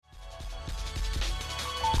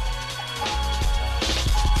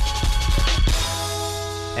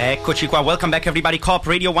Eccoci qua, welcome back everybody. Co-op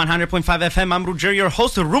Radio 100.5 FM. I'm Ruger, your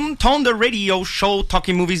host of Room Tone, the radio show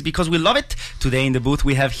talking movies because we love it. Today in the booth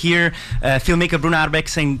we have here filmmaker Bruna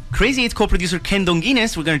Arbex and Crazy 8 co-producer Ken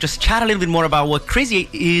Donguines. We're going to just chat a little bit more about what Crazy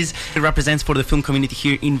 8 is, it represents for the film community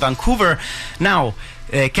here in Vancouver. Now,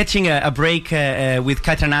 catching a break with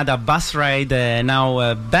Caitranada bus ride,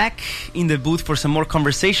 now back in the booth for some more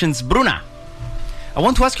conversations. Bruna, I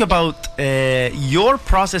want to ask you about your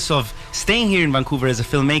process of staying here in Vancouver as a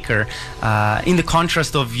filmmaker in the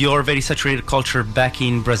contrast of your very saturated culture back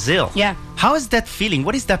in Brazil. Yeah. How is that feeling?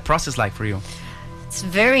 What is that process like for you? It's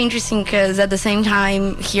very interesting because at the same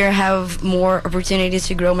time here I have more opportunities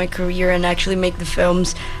to grow my career and actually make the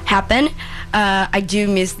films happen. I do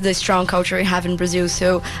miss the strong culture we have in Brazil,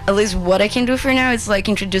 so at least what I can do for now is like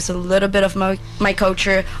introduce a little bit of my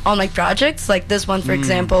culture on my projects. Like this one, for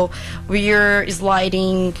example, we're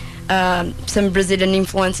sliding some Brazilian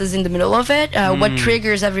influences in the middle of it. What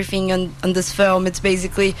triggers everything on this film, it's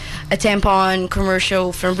basically a tampon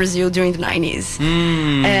commercial from Brazil during the 90s.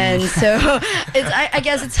 And so I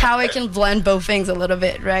guess it's how I can blend both things a little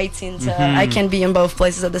bit, right? Since I can be in both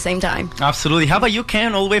places at the same time. Absolutely. How about you,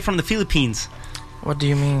 Ken, all the way from the Philippines? What do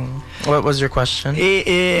you mean? What was your question?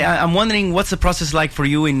 I'm wondering what's the process like for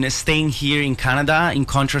you in staying here in Canada in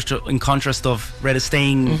contrast of rather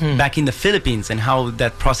staying back in the Philippines, and how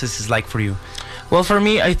that process is like for you. Well, for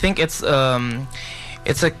me, I think it's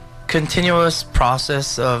a continuous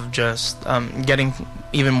process of just getting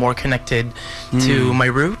even more connected to my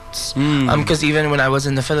roots. Because even when I was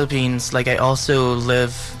in the Philippines, like I also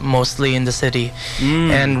live mostly in the city,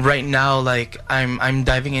 and right now, like I'm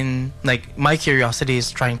diving in. Like my curiosity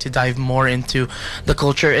is trying to dive more into the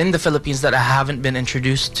culture in the Philippines that I haven't been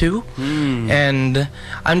introduced to, and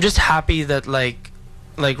I'm just happy that like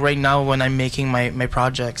right now when I'm making my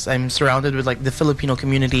projects, I'm surrounded with like the Filipino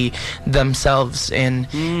community themselves in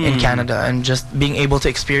Canada, and just being able to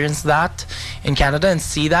experience that in Canada and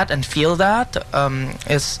see that and feel that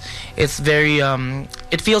it's very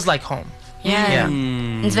it feels like home. Yeah.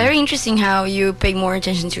 It's very interesting how you pay more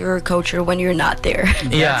attention to your culture when you're not there.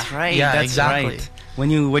 That's right. Yeah, that's exactly. Right. When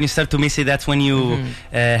you start to miss it, that's when you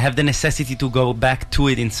have the necessity to go back to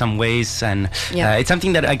it in some ways, and it's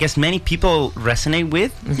something that I guess many people resonate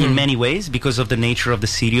with in many ways because of the nature of the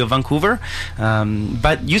city of Vancouver.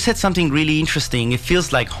 But you said something really interesting. It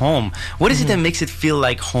feels like home. What is it that makes it feel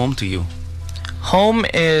like home to you? Home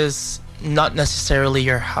is not necessarily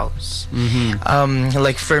your house.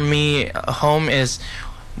 Like for me, home is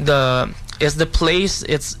the place.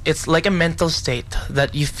 It's like a mental state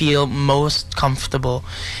that you feel most comfortable,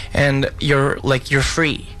 and you're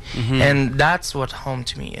free, and that's what home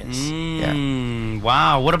to me is.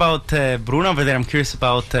 Wow. What about Bruna over there? I'm curious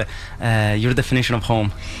about your definition of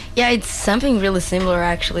home. Yeah, it's something really similar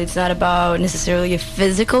actually. It's not about necessarily a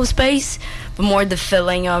physical space, but more the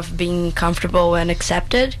feeling of being comfortable and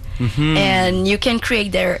accepted. And you can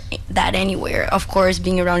create that anywhere. Of course,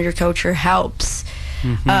 being around your culture helps.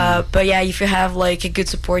 But yeah, if you have like a good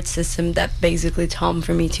support system, that basically it's home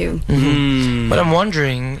for me too. What I'm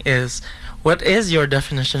wondering is, what is your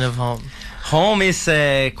definition of home? Home is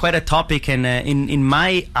quite a topic, and in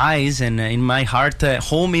my eyes and in my heart,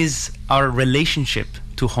 home is our relationship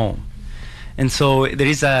to home. And so there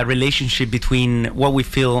is a relationship between what we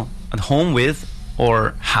feel at home with,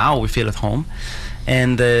 or how we feel at home,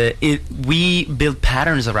 and we build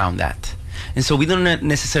patterns around that. And so we don't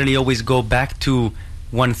necessarily always go back to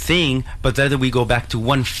one thing, but rather we go back to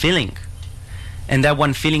one feeling. And that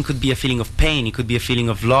one feeling could be a feeling of pain, it could be a feeling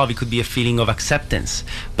of love, it could be a feeling of acceptance.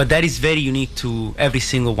 But that is very unique to every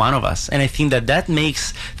single one of us. And I think that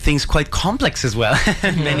makes things quite complex as well,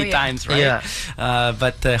 many times, right? Yeah.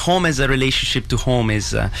 But home as a relationship to home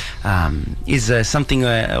is something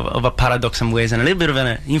of a paradox in some ways, and a little bit of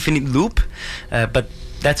an infinite loop. But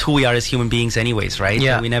that's who we are as human beings anyways, right?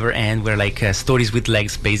 Yeah. We never end. We're like stories with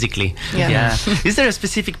legs, basically. Yeah. Is there a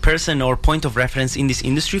specific person or point of reference in this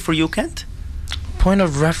industry for you, Kent? Point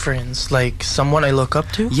of reference, like someone I look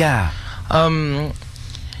up to? Yeah.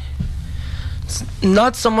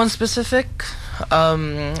 Not someone specific.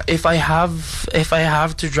 If I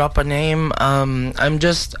have to drop a name, I'm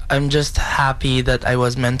just happy that I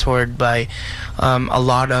was mentored by a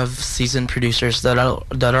lot of seasoned producers that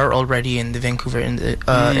are already in the Vancouver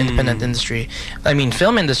independent industry. I mean,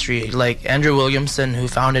 film industry, like Andrew Williamson, who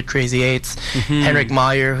founded Crazy 8s, Henrik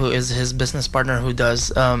Meyer, who is his business partner, who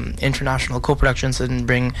does international co-productions and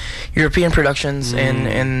bring European productions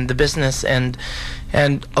in the business, and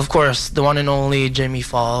of course the one and only Jamie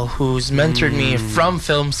Fall, who's mentored me from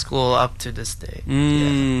film school up to this day.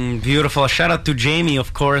 Beautiful. Shout out to Jamie,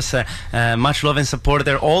 of course. Much love and support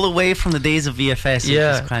there all the way from the days of VFS, which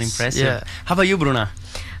is quite impressive. Yeah. How about you, Bruna?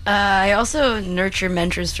 I also nurture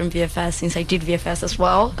mentors from VFS since I did VFS as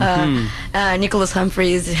well. Nicholas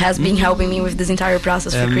Humphreys has been helping me with this entire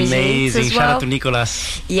process for Crazy Eights as well. Shout out to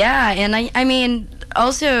Nicholas. Yeah, and I mean,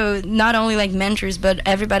 also not only like mentors, but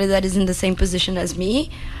everybody that is in the same position as me.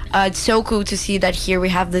 It's so cool to see that here we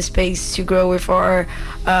have the space to grow with our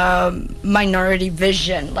minority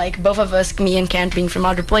vision. Like both of us, me and Kent, being from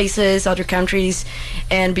other places, other countries,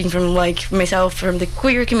 and being from like myself from the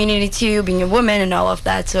queer community too, being a woman and all of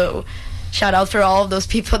that. So shout out for all of those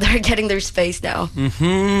people that are getting their space now.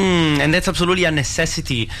 And that's absolutely a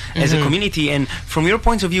necessity as a community. And from your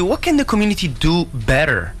point of view, what can the community do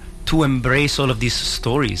better to embrace all of these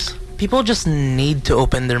stories? People just need to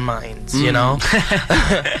open their minds, you know?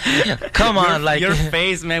 Come on, like your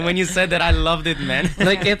face, man, when you said that, I loved it, man.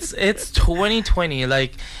 Like it's 2020,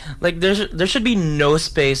 like there should be no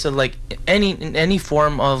space of like any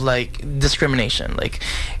form of like discrimination. Like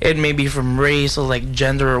it may be from race or like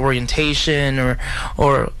gender orientation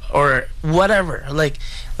or whatever. Like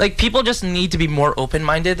people just need to be more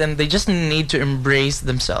open-minded, and they just need to embrace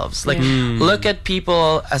themselves. Like look at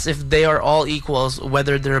people as if they are all equals,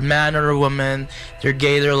 whether they're a man or a woman, they're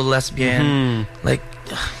gay, they're a lesbian. Like,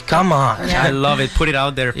 come on. I love it. Put it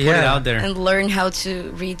out there. Put it out there. And learn how to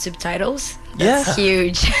read subtitles. That's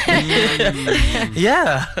huge.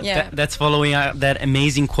 That's following that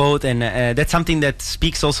amazing quote, and that's something that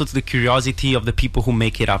speaks also to the curiosity of the people who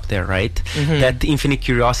make it up there, right? That infinite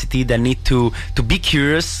curiosity, that need to be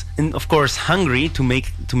curious, and of course hungry to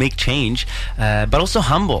make change, but also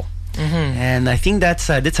humble. And I think that's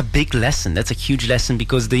a big lesson. That's a huge lesson,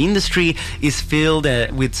 because the industry is filled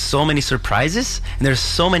with so many surprises, and there's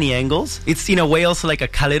so many angles. It's in a way also like a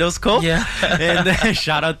kaleidoscope. And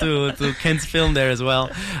shout out to Kent's film there as well.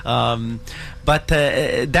 But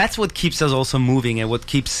that's what keeps us also moving, and what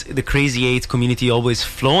keeps the Crazy Eights community always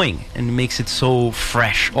flowing and makes it so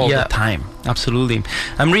fresh all the time. Absolutely.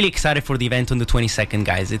 I'm really excited for the event on the 22nd,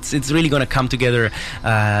 guys. It's really going to come together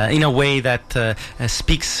in a way that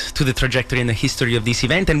speaks to the trajectory and the history of this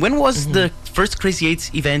event. And when was the first Crazy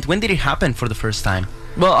Eights event? When did it happen for the first time?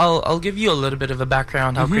 Well, I'll give you a little bit of a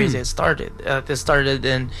background how Crazy Eights started. It started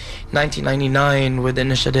in 1999 with the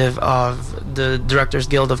initiative of the Directors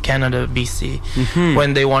Guild of Canada, BC,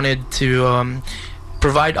 when they wanted to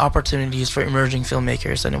provide opportunities for emerging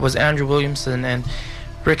filmmakers. And it was Andrew Williamson and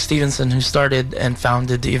Rick Stevenson who started and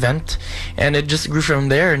founded the event. And it just grew from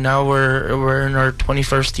there. Now we're in our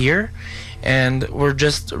 21st year. And we're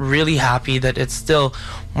just really happy that it's still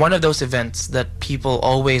one of those events that people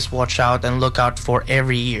always watch out and look out for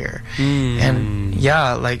every year. And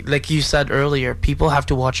yeah, like you said earlier, people have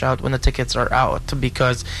to watch out when the tickets are out,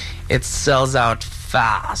 because it sells out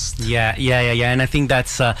fast. Yeah. And I think that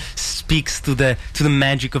speaks to the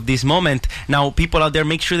magic of this moment. Now, people out there,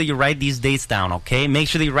 make sure that you write these dates down, okay? Make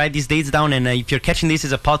sure that you write these dates down, and if you're catching this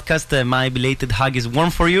as a podcast, my belated hug is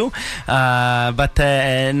warm for you. But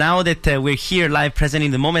now that we're here live, present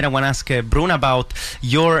in the moment, I want to ask Bruna about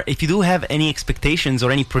if you do have any expectations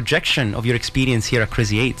or any projection of your experience here at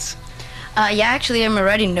Crazy Eights. Yeah, actually, I'm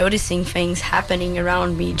already noticing things happening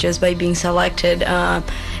around me just by being selected.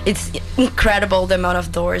 It's incredible the amount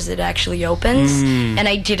of doors it actually opens, and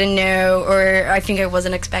I didn't know, or I think I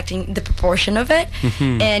wasn't expecting the proportion of it.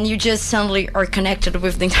 And you just suddenly are connected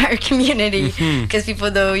with the entire community, because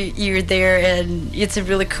people know you're there, and it's a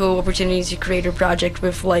really cool opportunity to create a project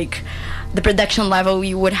with like the production level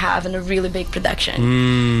you would have in a really big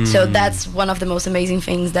production. So that's one of the most amazing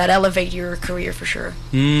things that elevate your career for sure.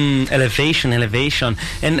 Elevation.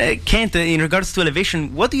 And Kent, in regards to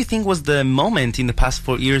elevation, what do you think was the moment in the past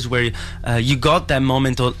 4 years where you got that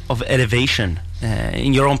moment of elevation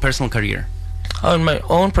in your own personal career? Oh, in my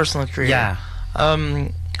own personal career? Yeah.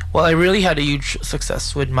 Well, I really had a huge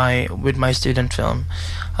success with my student film.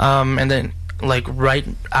 And then like right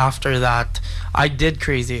after that, I did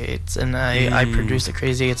Crazy Eights, and I produced a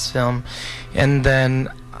Crazy Eights film, and then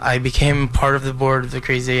I became part of the board of the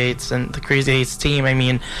Crazy Eights and the Crazy Eights team. I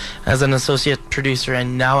mean, as an associate producer,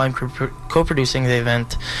 and now I'm co-producing the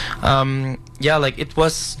event. Yeah, like it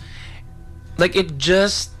was, like it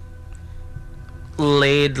just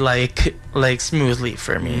laid like smoothly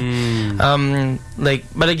for me.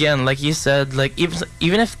 But again, like you said, like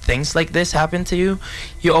even if things like this happen to you,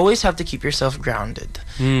 you always have to keep yourself grounded,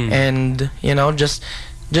 and just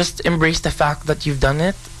just embrace the fact that you've done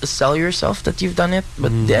it, sell yourself that you've done it,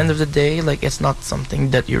 but at the end of the day, like, it's not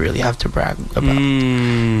something that you really have to brag about.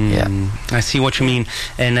 Yeah, I see what you mean.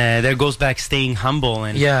 And there goes back staying humble,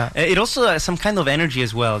 and it also has some kind of energy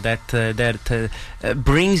as well that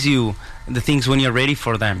brings you the things when you're ready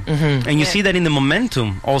for them. And you see that in the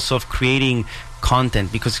momentum also of creating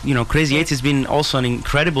content, because Crazy Eights has been also an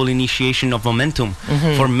incredible initiation of momentum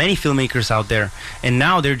for many filmmakers out there, and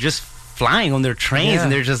now they're just flying on their trains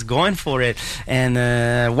and they're just going for it. And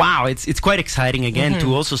wow, it's quite exciting again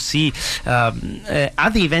to also see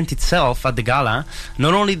at the event itself, at the gala,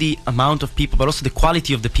 not only the amount of people but also the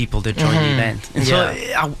quality of the people that join the event. And so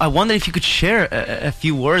I wonder if you could share a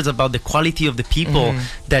few words about the quality of the people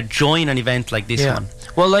that join an event like this one.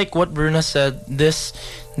 Well, like what Bruna said, this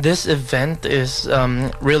event is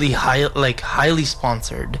really highly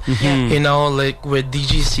sponsored. Like with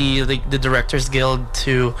DGC, like the Directors Guild,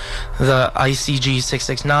 to the ICG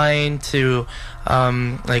 669, to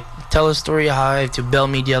like Telestory Hive, to Bell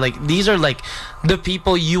Media. Like, these are like the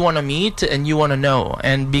people you want to meet and you want to know.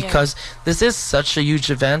 And because this is such a huge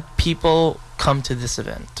event, people come to this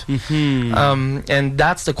event. And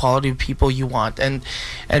that's the quality of people you want. And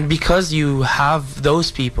because you have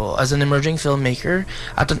those people as an emerging filmmaker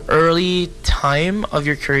at an early time of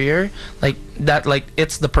your career, like that, like,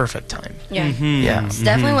 it's the perfect time. It's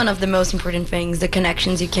definitely one of the most important things, the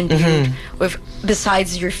connections you can build with,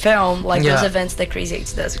 besides your film, like those events that Crazy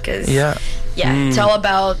Eights does, because it's all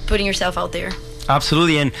about putting yourself out there.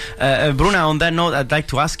 Absolutely. And Bruna, on that note, I'd like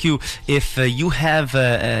to ask you if you have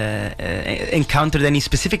encountered any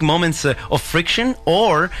specific moments of friction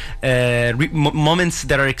or moments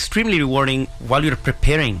that are extremely rewarding while you're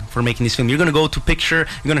preparing for making this film. You're going to go to picture,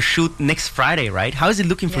 you're going to shoot next Friday, right? How is it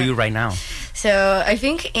looking for you right now? So I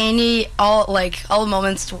think all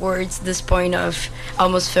moments towards this point of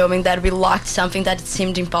almost filming that we locked something that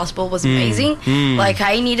seemed impossible was amazing. Like,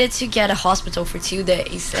 I needed to get a hospital for 2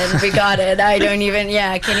 days and we got it. I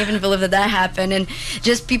can't even believe that happened. And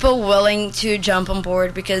just people willing to jump on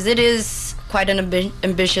board, because it is quite an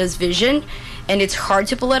ambitious vision and it's hard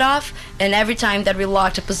to pull it off. And every time that we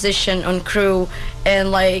locked a position on crew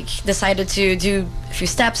and like decided to do a few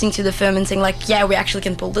steps into the film and saying like, yeah, we actually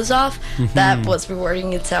can pull this off, that was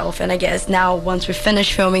rewarding itself. And I guess now once we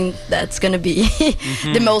finish filming, that's gonna be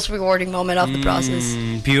the most rewarding moment of the process.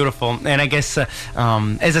 Beautiful. And I guess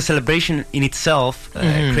as a celebration in itself,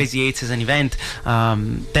 Crazy Eights as an event,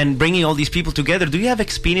 then bringing all these people together, do you have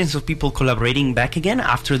experience of people collaborating back again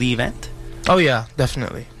after the event? Oh yeah,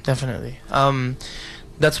 definitely.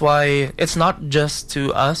 That's why it's not just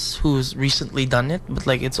to us who's recently done it, but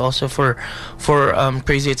like it's also for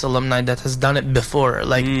Crazy Eights alumni that has done it before.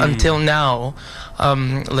 Like until now,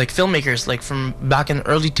 like filmmakers like from back in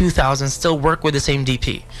early 2000s still work with the same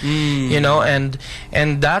DP,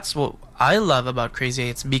 and that's what I love about Crazy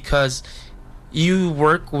Eights, because you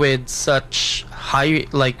work with such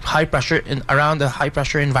high pressure around a high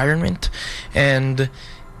pressure environment, and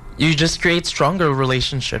you just create stronger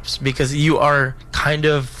relationships because you are kind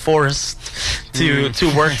of forced to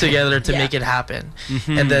work together to make it happen.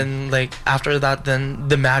 And then like after that, then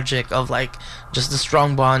the magic of like just the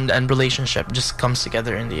strong bond and relationship just comes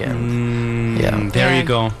together in the end. There you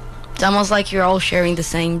go. It's almost like you're all sharing the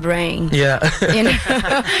same brain.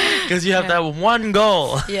 Because you have that one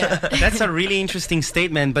goal. That's a really interesting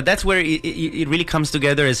statement, but that's where it really comes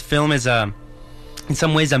together as film as in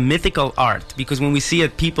some ways a mythical art, because when we see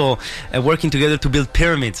people working together to build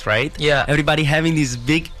pyramids, right? Everybody having this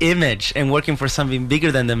big image and working for something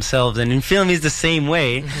bigger than themselves, and in film is the same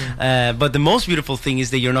way. But the most beautiful thing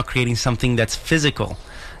is that you're not creating something that's physical.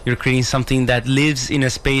 You're creating something that lives in a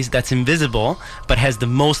space that's invisible but has the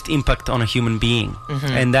most impact on a human being.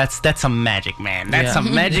 And that's a magic, man. That's a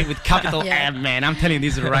magic with capital M, man. I'm telling you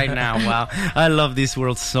this right now. Wow, I love this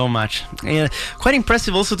world so much. Quite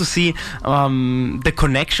impressive also to see the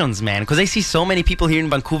connections, man, because I see so many people here in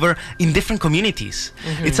Vancouver in different communities.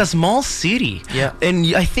 It's a small city,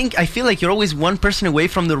 and I feel like you're always one person away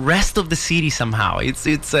from the rest of the city somehow.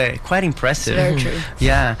 It's quite impressive. It's very true.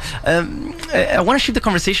 I want to shift the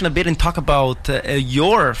conversation a bit and talk about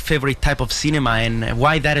your favorite type of cinema and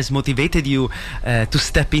why that has motivated you to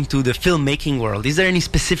step into the filmmaking world. Is there any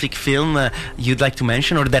specific film you'd like to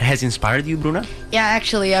mention or that has inspired you, Bruna? Yeah,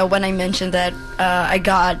 actually, when I mentioned that I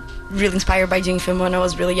got really inspired by doing film when I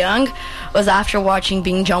was really young was after watching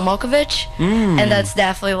Being John Malkovich. And that's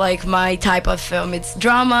definitely like my type of film. It's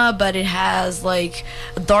drama, but it has like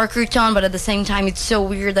a darker tone, but at the same time it's so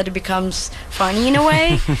weird that it becomes funny in a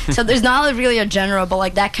way. So there's not really a genre, but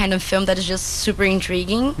like that kind of film that is just super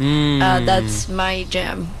intriguing. That's my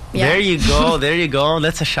jam. Yeah. There you go. There you go.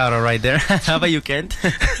 That's a shout out right there. How about you, Kent?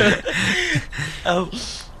 Oh,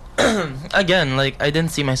 again, like I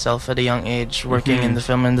didn't see myself at a young age working in the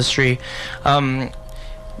film industry,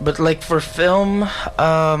 but like for film,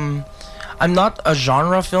 I'm not a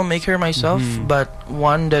genre filmmaker myself, but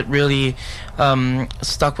one that really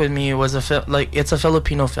stuck with me was it's a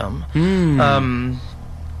Filipino film.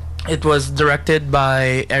 It was directed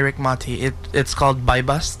by Eric Mati. It's called By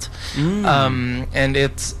Bust, and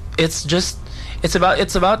it's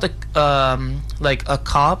about like a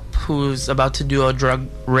cop who's about to do a drug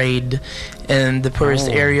raid in the poorest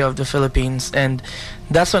area of the Philippines, and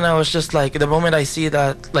that's when I was just like, the moment I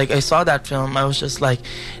saw that film, I was just like,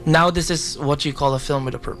 now this is what you call a film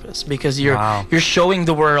with a purpose, because you're showing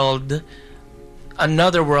the world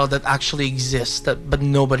another world that actually exists but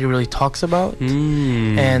nobody really talks about.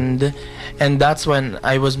 And that's when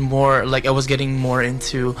I was getting more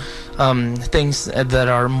into things that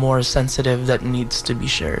are more sensitive, that needs to be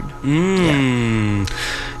shared.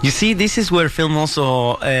 You see, this is where film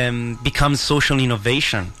also becomes social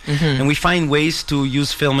innovation, and we find ways to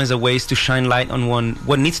use film as a ways to shine light on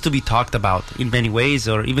what needs to be talked about in many ways,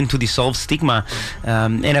 or even to dissolve stigma.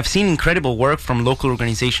 And I've seen incredible work from local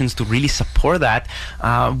organizations to really support that.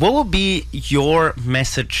 What would be your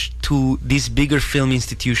message to these bigger film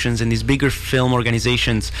institutions and these bigger film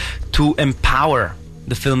organizations to empower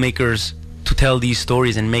the filmmakers to tell these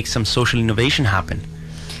stories and make some social innovation happen?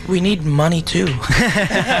 We need money too.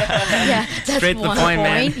 Yeah, that's Straight to the one point,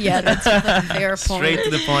 man. Yeah, that's a fair point. Straight to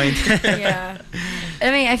the point. Yeah.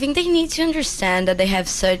 I mean, I think they need to understand that they have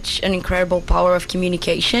such an incredible power of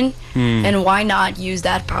communication, and why not use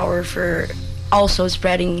that power for also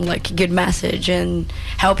spreading like a good message and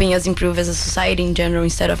helping us improve as a society in general,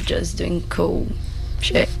 instead of just doing cool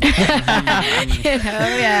shit.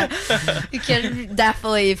 You can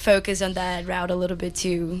definitely focus on that route a little bit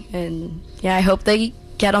too, and yeah, I hope they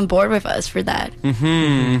get on board with us for that.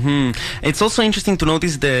 It's also interesting to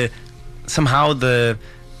notice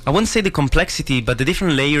I wouldn't say the complexity, but the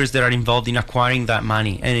different layers that are involved in acquiring that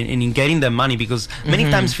money and in getting that money, because many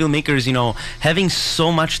times filmmakers, having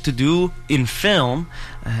so much to do in film,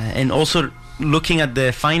 and also looking at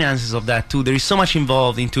the finances of that too, there is so much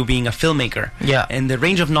involved into being a filmmaker. Yeah. And the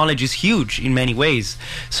range of knowledge is huge in many ways.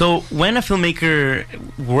 So when a filmmaker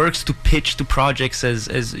works to pitch to projects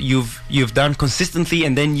as you've done consistently,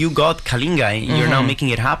 and then you got Kalinga, you're now making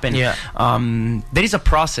it happen. Yeah. There is a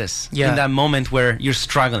process in that moment where you're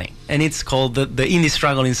struggling, and it's called the indie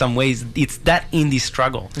struggle in some ways. It's that indie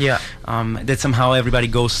struggle that somehow everybody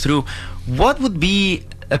goes through. What would be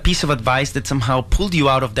a piece of advice that somehow pulled you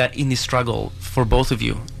out of that indie struggle for both of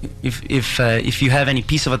you? If you have any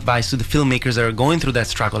piece of advice to the filmmakers that are going through that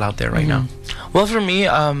struggle out there right now. Well, for me,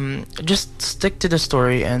 just stick to the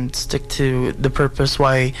story and stick to the purpose,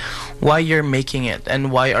 why you're making it,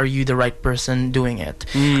 and why are you the right person doing it.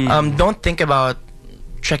 Don't think about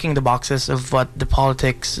checking the boxes of what the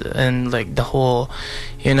politics and like the whole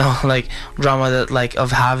like drama that like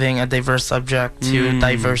of having a diverse subject to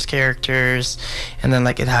diverse characters, and then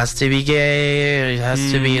like it has to be gay, or it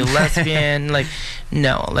has to be lesbian. Like,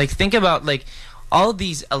 no, like think about like all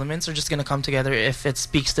these elements are just gonna come together if it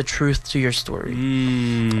speaks the truth to your story.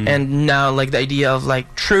 And now like the idea of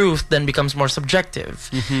like truth then becomes more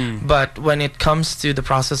subjective. But when it comes to the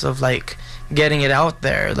process of like getting it out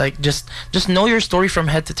there, like just know your story from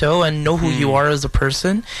head to toe, and know who you are as a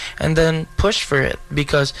person, and then push for it,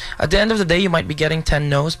 because at the end of the day you might be getting 10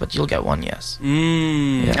 no's, but you'll get 1 yes.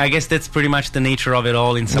 I guess that's pretty much the nature of it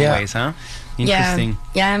all in some ways, huh? Interesting.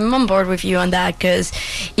 Yeah, I'm on board with you on that, because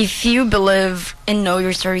if you believe and know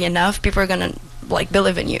your story enough, people are gonna like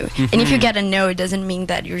believe in you. And if you get a no, it doesn't mean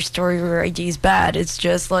that your story or idea is bad. It's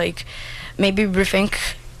just like maybe rethink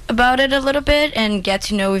about it a little bit and get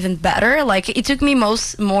to know even better. Like it took me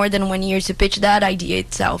more than 1 year to pitch that idea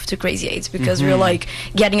itself to Crazy Eights, because we're like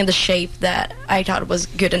getting in the shape that I thought was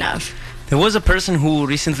good enough. There was a person who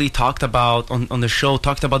recently talked about on the show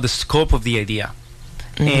the scope of the idea.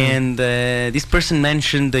 And this person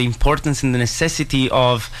mentioned the importance and the necessity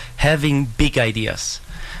of having big ideas,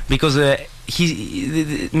 because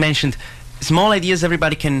he mentioned small ideas,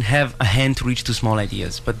 everybody can have a hand to reach to small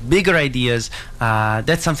ideas, but bigger ideas,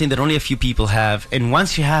 that's something that only a few people have. And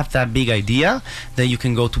once you have that big idea, then you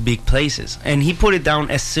can go to big places. And he put it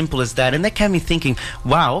down as simple as that, and that kept me thinking,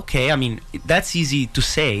 wow, okay, I mean, that's easy to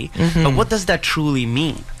say, but what does that truly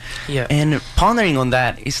mean? Yeah. And pondering on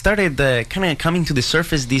that, it started kind of coming to the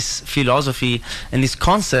surface, this philosophy and this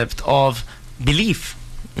concept of belief,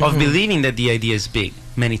 of believing that the idea is big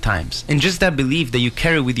many times, and just that belief that you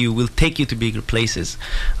carry with you will take you to bigger places.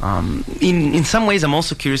 In some ways, I'm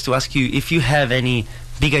also curious to ask you if you have any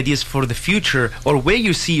big ideas for the future, or where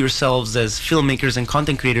you see yourselves as filmmakers and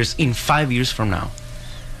content creators in 5 years from now?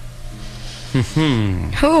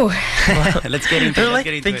 Ooh. Let's get into You're it.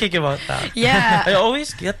 like thinking about that. Yeah. I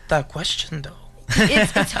always get that question though.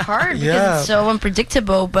 It's hard because Yeah. it's so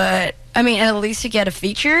unpredictable, but I mean, at least you get a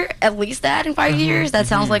feature, at least that in 5 years. That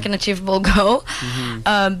sounds like an achievable goal.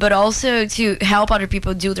 But also to help other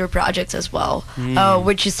people do their projects as well,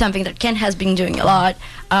 which is something that Ken has been doing a lot.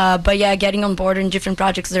 But yeah, getting on board in different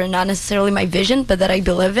projects that are not necessarily my vision, but that I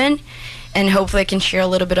believe in. And hopefully I can share a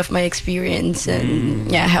little bit of my experience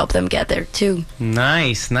and help them get there too.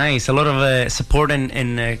 Nice. A lot of support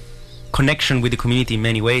and connection with the community in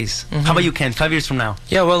many ways. How about you, Ken? 5 years from now?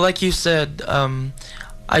 Yeah, well, like you said,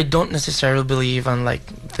 I don't necessarily believe on like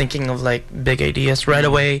thinking of like big ideas right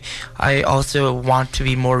away. I also want to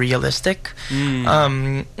be more realistic.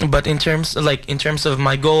 But in terms of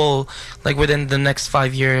my goal, like within the next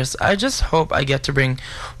 5 years, I just hope I get to bring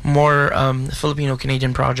more Filipino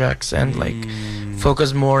Canadian projects and like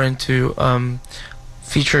focus more into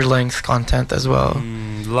feature length content as well.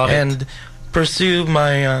 Love it. And pursue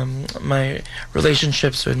my my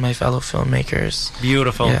relationships with my fellow filmmakers.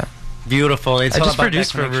 Beautiful. Yeah. Beautiful. It's I all just about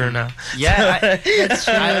produced that for connection. Bruna. Yeah. That's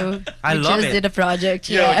true. I we love just it. did a project.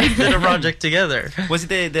 We Yeah. did a project together. Was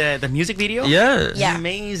it the music video? Yes. Yeah.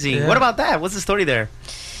 Amazing. Yeah. What about that? What's the story there?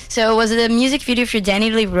 So it was a music video for Danny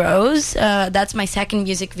Lee Rose. That's my second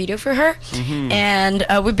music video for her. And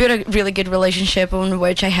we built a really good relationship in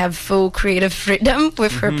which I have full creative freedom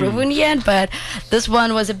with her approval in the end. But this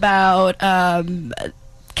one was about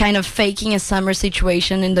kind of faking a summer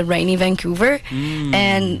situation in the rainy Vancouver.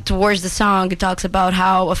 And towards the song, it talks about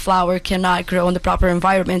how a flower cannot grow in the proper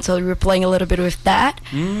environment. So we were playing a little bit with that.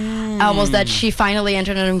 Almost that she finally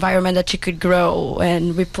entered an environment that she could grow.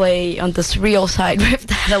 And we play on the surreal side with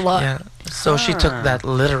that a lot. Yeah. So she took that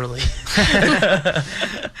literally.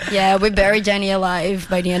 Yeah, we buried Jenny alive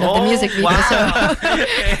by the end of the music video. Wow.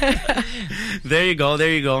 So There you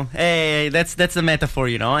go. Hey, that's the metaphor,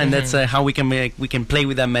 you know, and that's how we can play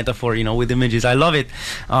with that metaphor, you know, with images. I love it.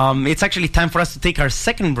 It's actually time for us to take our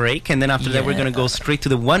second break, and then after that we're gonna go straight to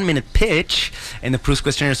the 1 minute pitch and the Proust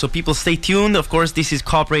questionnaire. So people, stay tuned. Of course, this is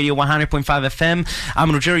Co-op Radio 100.5 FM.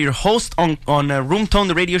 I'm Rogero, your host on Room Tone,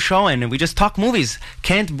 the radio show, and we just talk movies.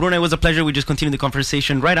 Kent, Bruno, it was a pleasure. We just continue the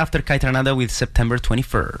conversation right after Kai Tranada with September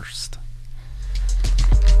 21st.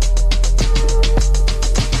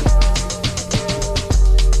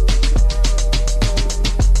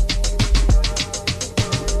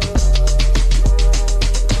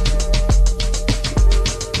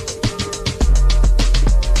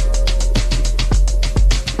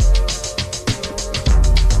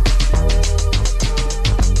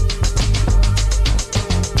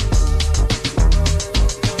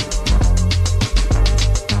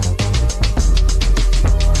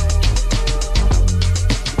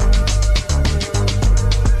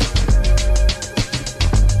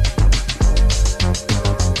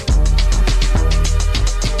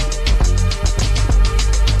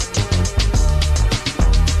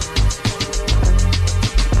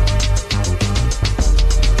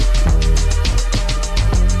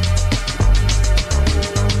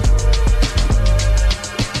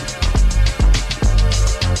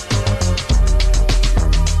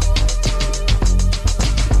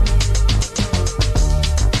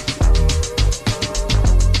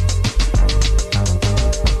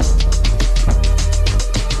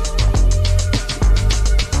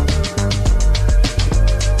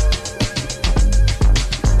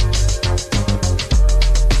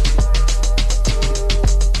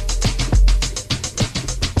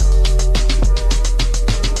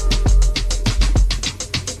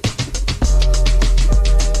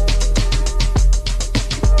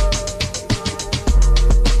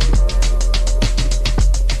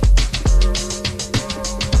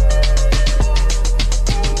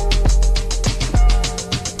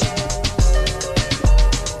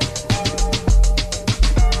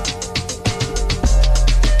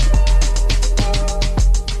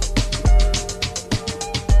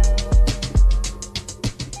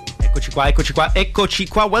 Eccoci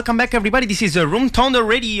qua. Welcome back, everybody. This is a Room Tone, the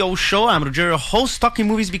radio show. I'm Rogero, host, talking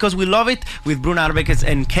movies because we love it, with Bruno Arbeques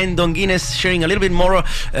and Ken Donguines, sharing a little bit more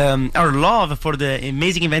our love for the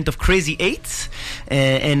amazing event of Crazy Eights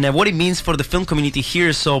and what it means for the film community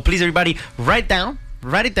here. So please, everybody, write it down.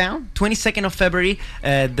 22nd of February,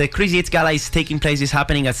 the Crazy Eights Gala is taking place. Is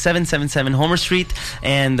happening at 777 Homer Street,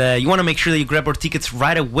 and you want to make sure that you grab our tickets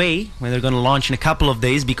right away when they're going to launch in a couple of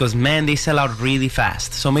days, because man, they sell out really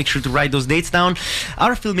fast. So make sure to write those dates down.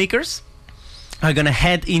 Our filmmakers are going to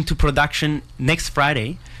head into production next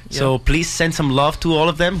Friday So please send some love to all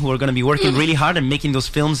of them who are going to be working really hard and making those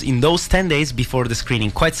films in those 10 days before the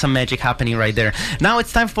screening. Quite some magic happening right there. Now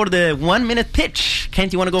it's time for the 1 minute pitch.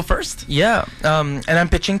 Kent, you want to go first? Yeah, and I'm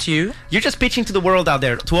pitching to you. You're just pitching to the world out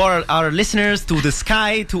there, to our listeners, to the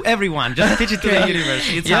sky, to everyone. Just pitch it to the universe.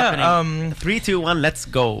 It's happening. 3, 2, 1, let's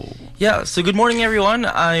go. Yeah, so good morning, everyone.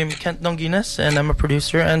 I'm Kent Nonguines, and I'm a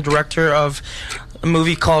producer and director of a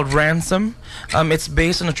movie called Ransom. It's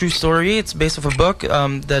based on a true story. It's based off a book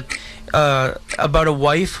that about a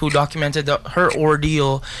wife who documented her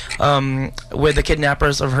ordeal with the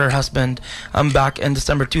kidnappers of her husband back in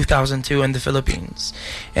December 2002 in the Philippines.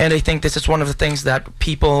 And I think this is one of the things that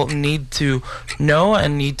people need to know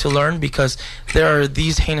and need to learn, because there are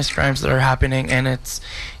these heinous crimes that are happening, and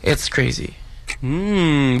it's crazy.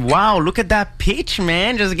 Wow, look at that pitch,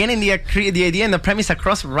 man. Just getting the idea and the premise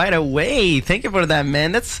across right away. Thank you for that,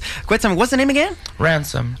 man. That's quite some. What's the name again?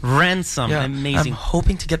 Ransom. Yeah. Amazing. I'm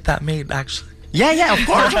hoping to get that made, actually. Yeah, of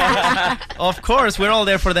course. Of course, we're all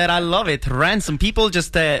there for that. I love it. Ransom. People,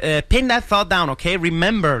 just pin that thought down, okay?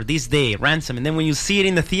 Remember this day, Ransom. And then when you see it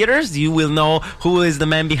in the theaters, you will know who is the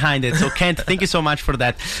man behind it. So, Kent, thank you so much for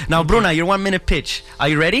that. Now, Bruna, your 1 minute pitch. Are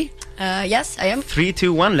you ready? Yes, I am. 3,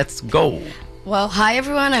 2, 1, let's go. Well, hi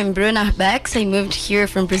everyone, I'm Bruna Bex. I moved here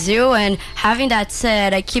from Brazil, and having that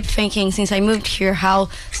said, I keep thinking since I moved here how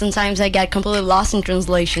sometimes I get completely lost in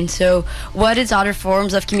translation. So what is other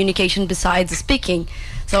forms of communication besides speaking?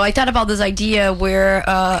 So I thought about this idea where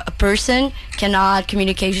a person cannot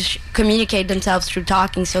communicate themselves through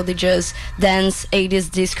talking, so they just dance 80s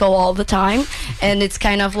disco all the time, and it's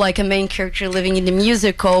kind of like a main character living in the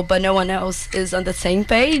musical, but no one else is on the same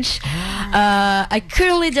page. I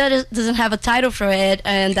currently doesn't have a title for it,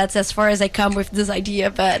 and that's as far as I come with this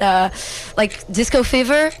idea, but like Disco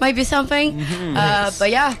Fever might be something. But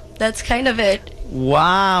yeah, that's kind of it.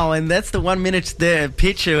 Wow, and that's the 1 minute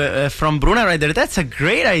pitch from Bruna right there. That's a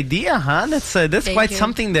great idea, huh? That's quite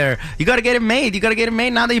something there. You gotta get it made.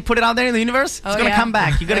 Now that you put it out there in the universe, it's gonna come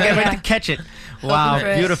back. You gotta get ready to catch it. Wow,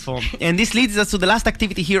 beautiful. And this leads us to the last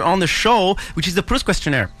activity here on the show, which is the Proust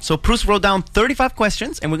questionnaire. So Proust wrote down 35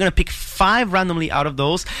 questions, and we're going to pick 5 randomly out of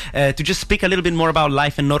those to just speak a little bit more about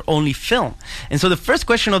life and not only film. And so the first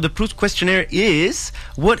question of the Proust questionnaire is,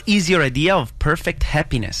 what is your idea of perfect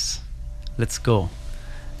happiness? Let's go.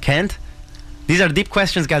 Kent? These are deep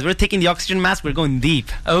questions, guys. We're taking the oxygen mask. We're going deep.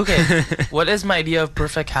 Okay. What is my idea of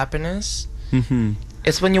perfect happiness?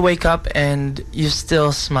 It's when you wake up and you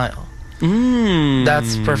still smile.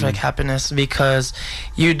 That's perfect happiness, because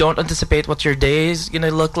you don't anticipate what your day is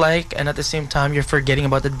gonna look like, and at the same time you're forgetting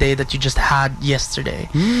about the day that you just had yesterday.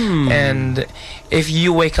 And if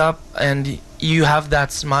you wake up and you have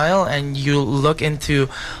that smile and you look into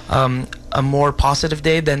a more positive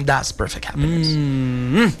day, then that's perfect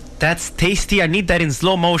happiness. That's tasty. I need that in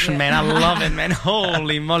slow motion, man. I love it, man.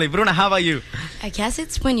 Holy moly. Bruna, how about you? I guess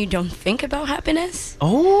it's when you don't think about happiness.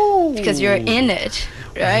 Oh. Because you're in it,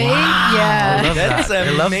 right? Wow. Yeah. That's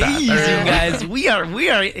amazing, guys. We are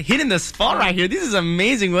hitting the spot right here. This is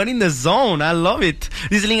amazing. We're in the zone. I love it.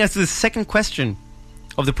 This leads us to the second question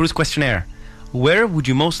of the Proust questionnaire. Where would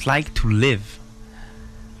you most like to live?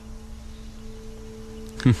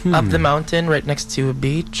 Up the mountain, right next to a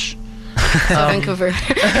beach. Vancouver.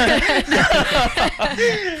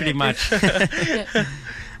 Pretty much.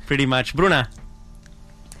 Pretty much. Bruna?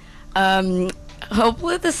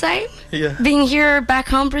 Hopefully the same. Yeah. Being here back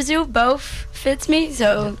home, Brazil, both fits me.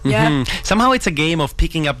 So yeah. Somehow it's a game of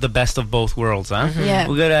picking up the best of both worlds, huh? Yeah.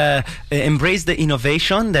 We gotta embrace the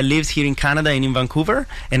innovation that lives here in Canada and in Vancouver,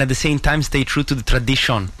 and at the same time stay true to the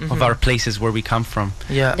tradition of our places where we come from.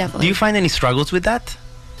 Yeah. Definitely. Do you find any struggles with that?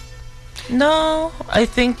 No, I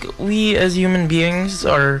think we as human beings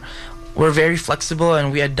we're very flexible,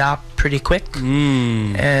 and we adapt pretty quick.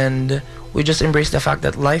 And we just embrace the fact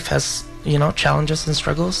that life has, challenges and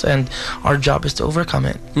struggles, and our job is to overcome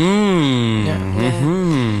it.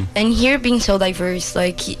 And here being so diverse,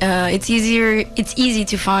 like it's easy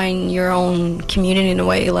to find your own community in a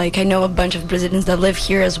way. Like I know a bunch of Brazilians that live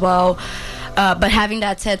here as well. But having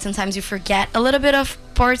that said, sometimes you forget a little bit of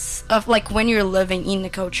parts of, like, when you're living in the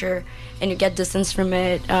culture and you get distance from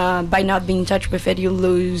it, by not being in touch with it, you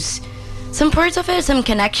lose some parts of it, some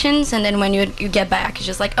connections, and then when you get back, it's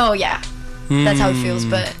just like, oh yeah, that's how it feels.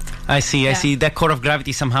 But I see. That core of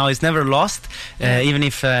gravity somehow is never lost, even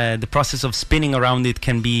if the process of spinning around it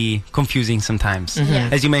can be confusing sometimes.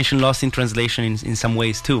 As you mentioned, lost in translation in some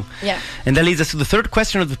ways too. And that leads us to the third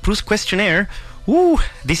question of the Proust questionnaire. Ooh,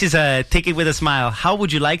 this is a take it with a smile. How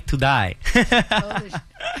would you like to die?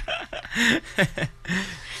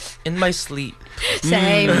 In my sleep.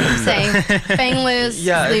 Same. Painless,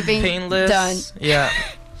 sleeping, painless. done. Yeah.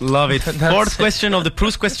 Love it. That's Fourth it. question of the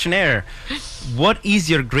Proust questionnaire. What is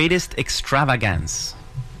your greatest extravagance?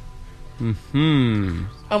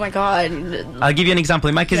 Oh my God. I'll give you an example.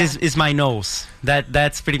 In my case, Yeah. is my nose.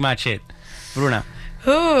 That's pretty much it. Bruna.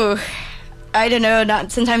 Ooh, I don't know.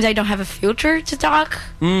 Not sometimes I don't have a filter to talk.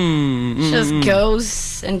 Just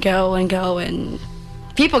goes and go and go, and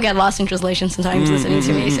people get lost in translation sometimes listening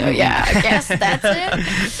to me. So yeah, I guess that's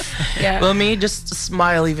it. Yeah. Well, me, just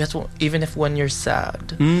smile even if when you're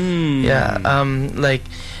sad. Yeah. Like,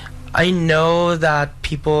 I know that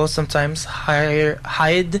people sometimes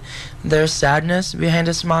hide their sadness behind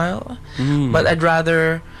a smile, but I'd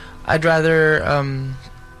rather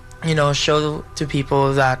you know, show to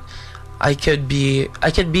people that I could be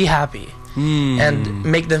happy and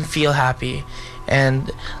make them feel happy.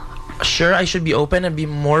 And sure, I should be open and be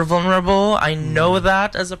more vulnerable. I know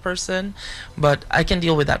that as a person, but I can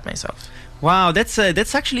deal with that myself. Wow, that's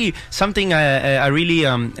actually something I really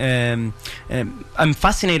I'm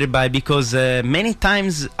fascinated by, because many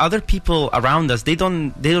times other people around us, they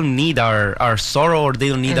don't need our sorrow, or they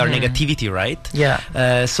don't need our negativity, right?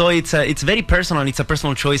 Yeah. So it's very personal. It's a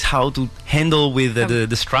personal choice how to handle with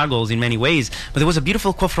the struggles in many ways. But there was a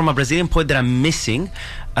beautiful quote from a Brazilian poet that I'm missing.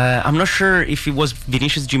 I'm not sure if it was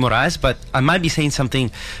Vinicius de Moraes, but I might be saying something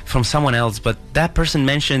from someone else. But that person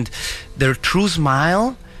mentioned their true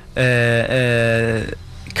smile is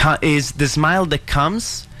the smile that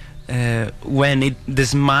comes when the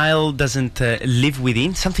smile doesn't live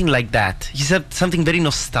within, something like that. He said something very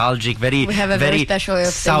nostalgic, very We have a very special way of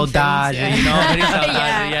saying saudade, things, yeah. you know, very saudade,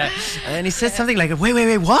 Yeah. yeah. And he said something like,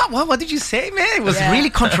 wait, what did you say, man? It was Yeah. really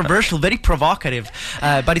controversial, very provocative,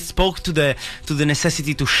 but it spoke to the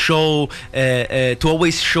necessity to show, to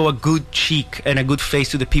always show a good cheek and a good face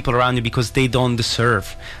to the people around you, because they don't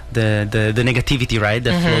deserve the negativity, right,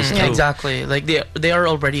 that flows through. Exactly. Like they are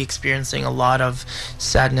already experiencing a lot of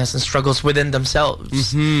sadness and struggles within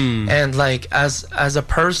themselves. And like as a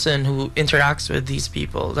person who interacts with these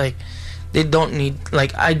people, like they don't need,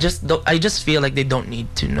 like I just feel like they don't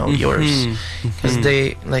need to know yours, because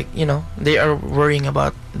they, like, you know, they are worrying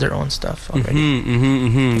about their own stuff already.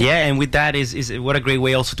 Yeah, and with that is what a great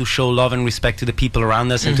way also to show love and respect to the people around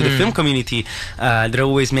us and to the film community that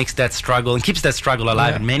always makes that struggle and keeps that struggle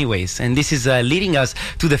alive in many ways. And this is leading us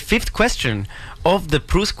to the fifth question of the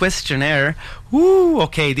Proust questionnaire. Ooh,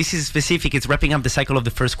 okay, this is specific. It's wrapping up the cycle of the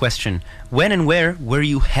first question. When and where were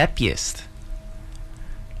you happiest?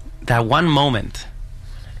 That one moment.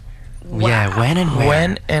 Wow. Yeah, when and where?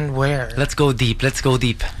 When and where? Let's go deep. Let's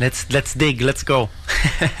dig. Let's go.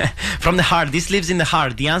 From the heart. This lives in the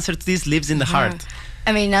heart. The answer to this lives in the heart.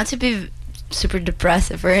 I mean, not to be super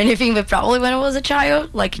depressive or anything, but probably when I was a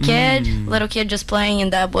child, like a kid, little kid just playing,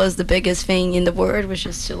 and that was the biggest thing in the world, was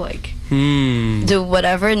just to like do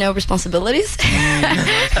whatever, no responsibilities.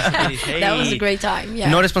 That was a great time.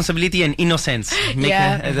 Yeah. No responsibility and innocence.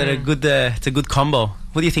 Yeah. It's a good combo.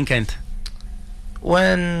 What do you think, Kent?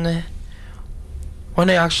 When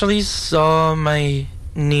I actually saw my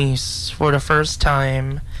niece for the first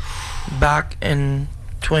time back in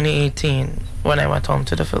 2018, when I went home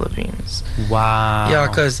to the Philippines. Wow. Yeah,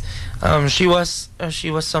 because she was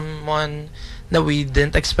someone that we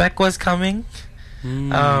didn't expect was coming.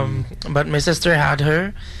 But my sister had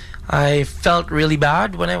her. I felt really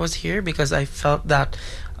bad when I was here, because I felt that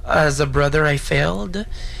as a brother I failed.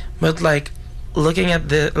 But like looking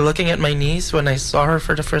at my niece when I saw her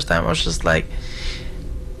for the first time, I was just like,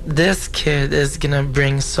 this kid is gonna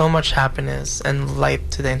bring so much happiness and light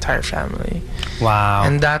to the entire family. Wow.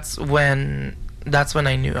 And that's when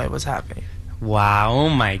I knew I was happy. Wow, oh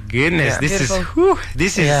my goodness. Yeah.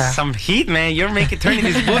 This is some heat, man. You're turning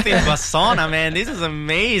this booth into a sauna, man. This is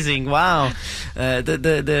amazing. Wow.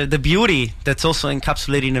 The beauty that's also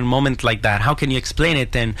encapsulated in a moment like that. How can you explain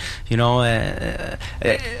it? And, you know,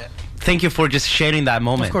 thank you for just sharing that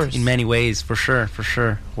moment. Of course. In many ways, for sure.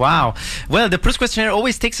 Wow. Well, the Proust questionnaire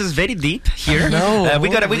always takes us very deep here. No, we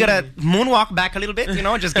gotta moonwalk back a little bit, you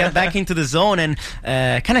know, just get back into the zone and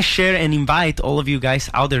kind of share and invite all of you guys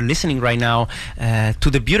out there listening right now to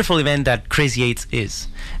the beautiful event that Crazy Eights is.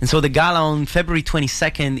 And so the gala on February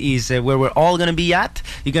 22nd is where we're all gonna be at.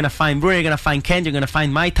 You're gonna find Bruno, you're gonna find Ken, you're gonna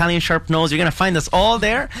find my Italian sharp nose. You're gonna find us all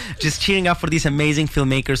there, just cheering up for these amazing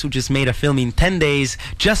filmmakers who just made a film in 10 days,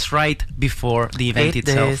 just right before the event 8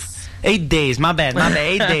 itself. days. 8 days. My bad.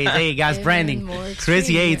 8 days. Hey guys, Even branding. more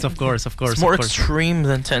Crazy extreme. 8s, of course. It's more extreme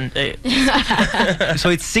than 10 days. So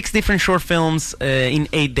it's 6 different short films in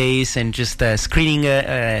 8 days, and just screening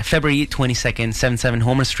February 22nd, 77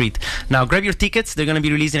 Homer Street. Now grab your tickets. They're going to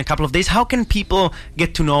be released in a couple of days. How can people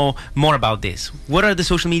get to know more about this? What are the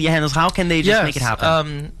social media handles? How can they just make it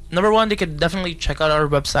happen? Number one, they could definitely check out our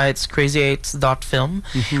websites, crazy8s.film,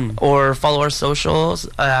 or follow our socials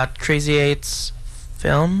at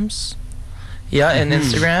crazy8sfilms. And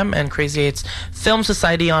Instagram, and Crazy 8s Film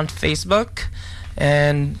Society on Facebook,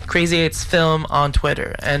 and Crazy 8s Film on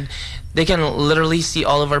Twitter. And they can literally see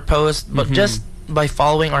all of our posts, but just by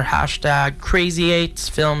following our hashtag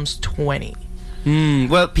Crazy8sFilms20.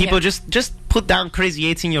 Well, people just put down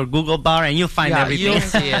Crazy 8s in your Google bar and you'll find everything. You'll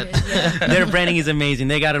see it. Their branding is amazing.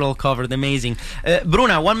 They got it all covered. Amazing.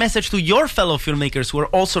 Bruna, one message to your fellow filmmakers who are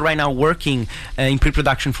also right now working in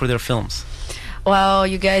pre-production for their films. Well,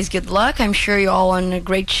 you guys, good luck. I'm sure you're all in a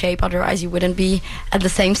great shape. Otherwise, you wouldn't be at the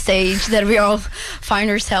same stage that we all find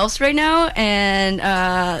ourselves right now. And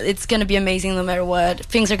it's going to be amazing no matter what.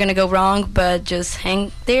 Things are going to go wrong, but just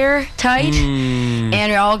hang there tight.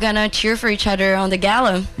 And we're all going to cheer for each other on the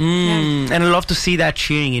gala. And I love to see that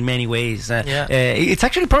cheering in many ways. It's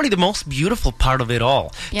actually probably the most beautiful part of it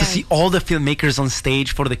all. To see all the filmmakers on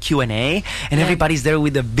stage for the Q&A. And everybody's there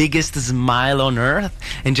with the biggest smile on earth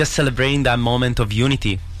and just celebrating that moment of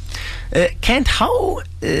unity. Kent, how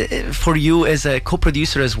for you as a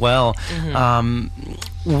co-producer as well,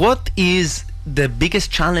 what is the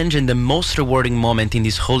biggest challenge and the most rewarding moment in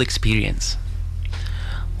this whole experience?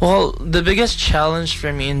 Well, the biggest challenge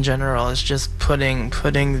for me in general is just putting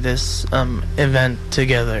this event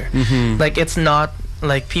together. Like, it's not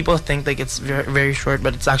like people think like it's very, very short,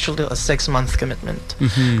 but it's actually a 6-month commitment.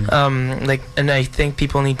 And I think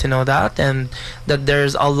people need to know that, and that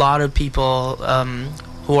there's a lot of people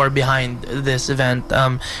who are behind this event.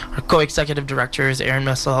 Our co-executive directors, Aaron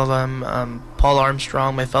Messalem, Paul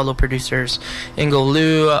Armstrong, my fellow producers, Ingo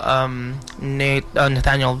Liu,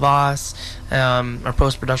 Nathaniel Voss, our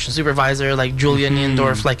post-production supervisor, like Julia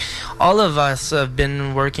Niendorf. Like, all of us have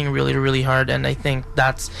been working really, really hard, and I think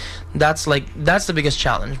that's the biggest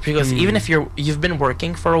challenge, because even if you've been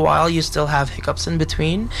working for a while, you still have hiccups in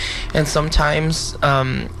between, and sometimes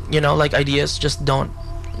like ideas just don't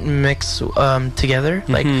mix together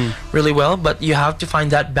like really well, but you have to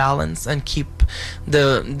find that balance and keep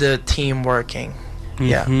the team working.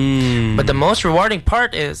 But the most rewarding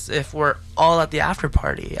part is if we're all at the after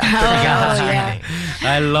party after the gala screening.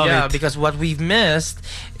 I love it. Because what we've missed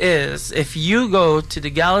is, if you go to the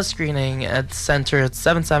gala screening at Center at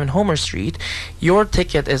 77 Homer Street, your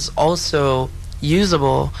ticket is also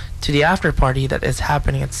usable to the after party that is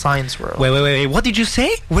happening at Science World. Wait. What did you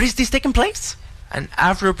say? Where is this taking place? An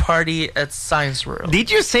after party at Science World.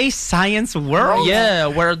 Did you say Science World? Yeah,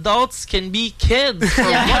 where adults can be kids for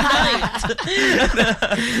one night.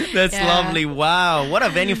 That's lovely. Wow, what a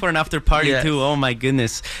venue for an after party too. Oh my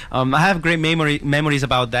goodness. I have great memories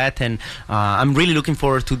about that, and I'm really looking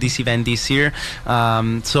forward to this event this year.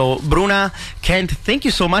 So Bruna, Kent, thank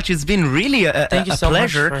you so much. It's been really a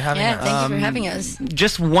pleasure. Much for having us. Thank you for having us.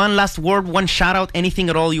 Just one last word, one shout out, anything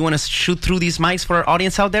at all you want to shoot through these mics for our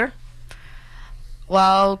audience out there?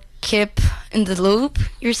 Well, keep in the loop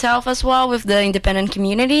yourself as well with the independent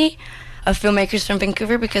community of filmmakers from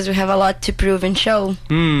Vancouver, because we have a lot to prove and show.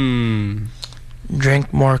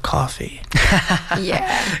 Drink more coffee.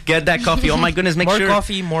 Get that coffee. Oh my goodness, make more sure. More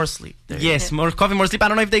coffee, more sleep. Yes, more coffee, more sleep. I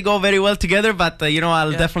don't know if they go very well together, but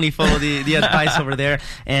I'll definitely follow the advice over there.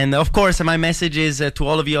 And of course, my message is to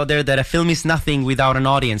all of you out there that a film is nothing without an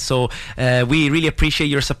audience. So we really appreciate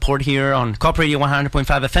your support here on Cop Radio 100.5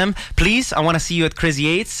 FM. Please, I want to see you at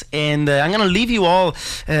Crazy 8s, and I'm gonna leave you all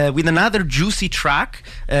with another juicy track.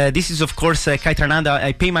 This is of course Kai Tranada.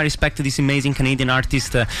 I pay my respect to this amazing Canadian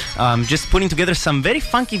artist, just putting together some very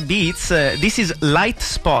funky beats. This is Light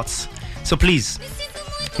Spots. So please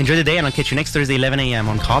enjoy the day, and I'll catch you next Thursday 11 a.m.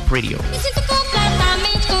 on Cop Radio.